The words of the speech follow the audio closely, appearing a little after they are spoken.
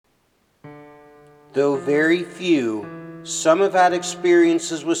Though very few, some have had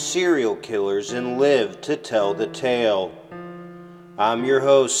experiences with serial killers and lived to tell the tale. I'm your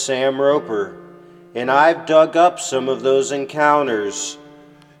host, Sam Roper, and I've dug up some of those encounters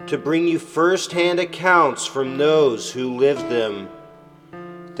to bring you first-hand accounts from those who lived them.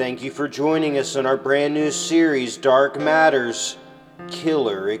 Thank you for joining us in our brand new series, Dark Matters,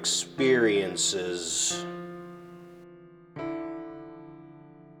 Killer Experiences.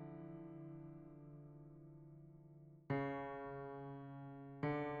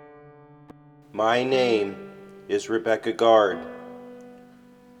 My name is Rebecca Gard.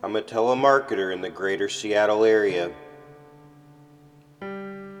 I'm a telemarketer in the greater Seattle area.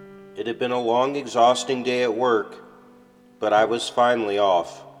 It had been a long, exhausting day at work, but I was finally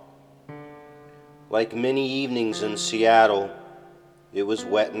off. Like many evenings in Seattle, it was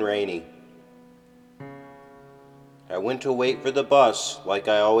wet and rainy. I went to wait for the bus like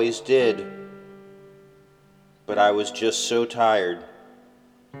I always did, but I was just so tired.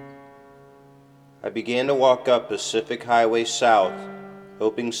 I began to walk up Pacific Highway South,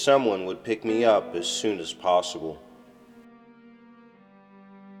 hoping someone would pick me up as soon as possible.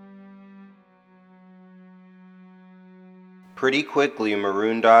 Pretty quickly, a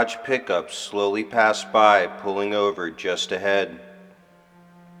maroon Dodge pickup slowly passed by, pulling over just ahead.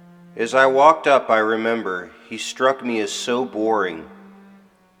 As I walked up, I remember he struck me as so boring,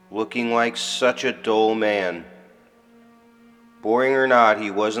 looking like such a dull man. Boring or not, he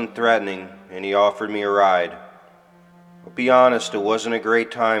wasn't threatening, and he offered me a ride. I'll be honest, it wasn't a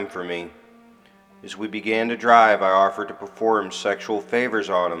great time for me. As we began to drive, I offered to perform sexual favors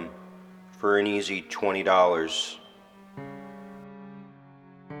on him for an easy $20.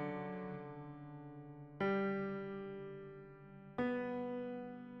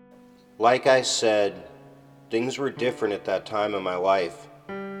 Like I said, things were different at that time in my life.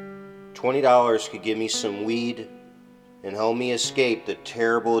 $20 could give me some weed and help me escape the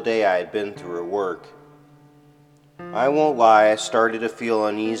terrible day I had been through at work. I won't lie, I started to feel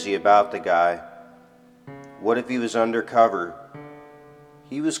uneasy about the guy. What if he was undercover?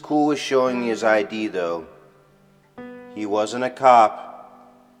 He was cool with showing me his ID though. He wasn't a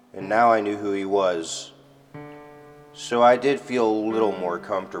cop, and now I knew who he was. So I did feel a little more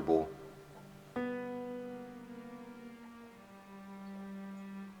comfortable.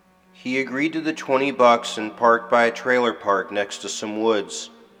 He agreed to the $20 and parked by a trailer park next to some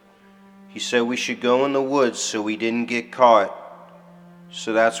woods. He said we should go in the woods so we didn't get caught.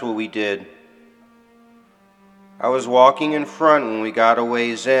 So that's what we did. I was walking in front when we got a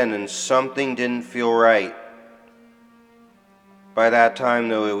ways in and something didn't feel right. By that time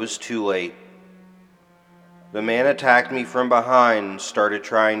though, it was too late. The man attacked me from behind and started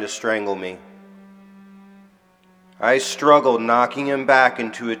trying to strangle me. I struggled, knocking him back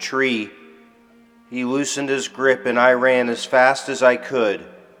into a tree. He loosened his grip and I ran as fast as I could.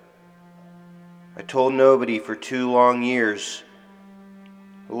 I told nobody for 2 long years.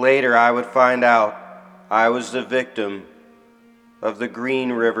 Later I would find out I was the victim of the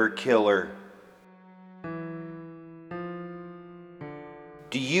Green River Killer.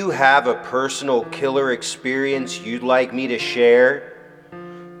 Do you have a personal killer experience you'd like me to share?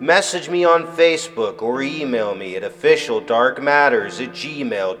 Message me on Facebook or email me at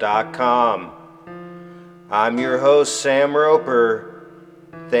officialdarkmatters@gmail.com. I'm your host, Sam Roper.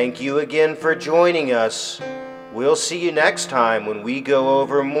 Thank you again for joining us. We'll see you next time when we go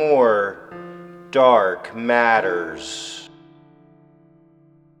over more Dark Matters.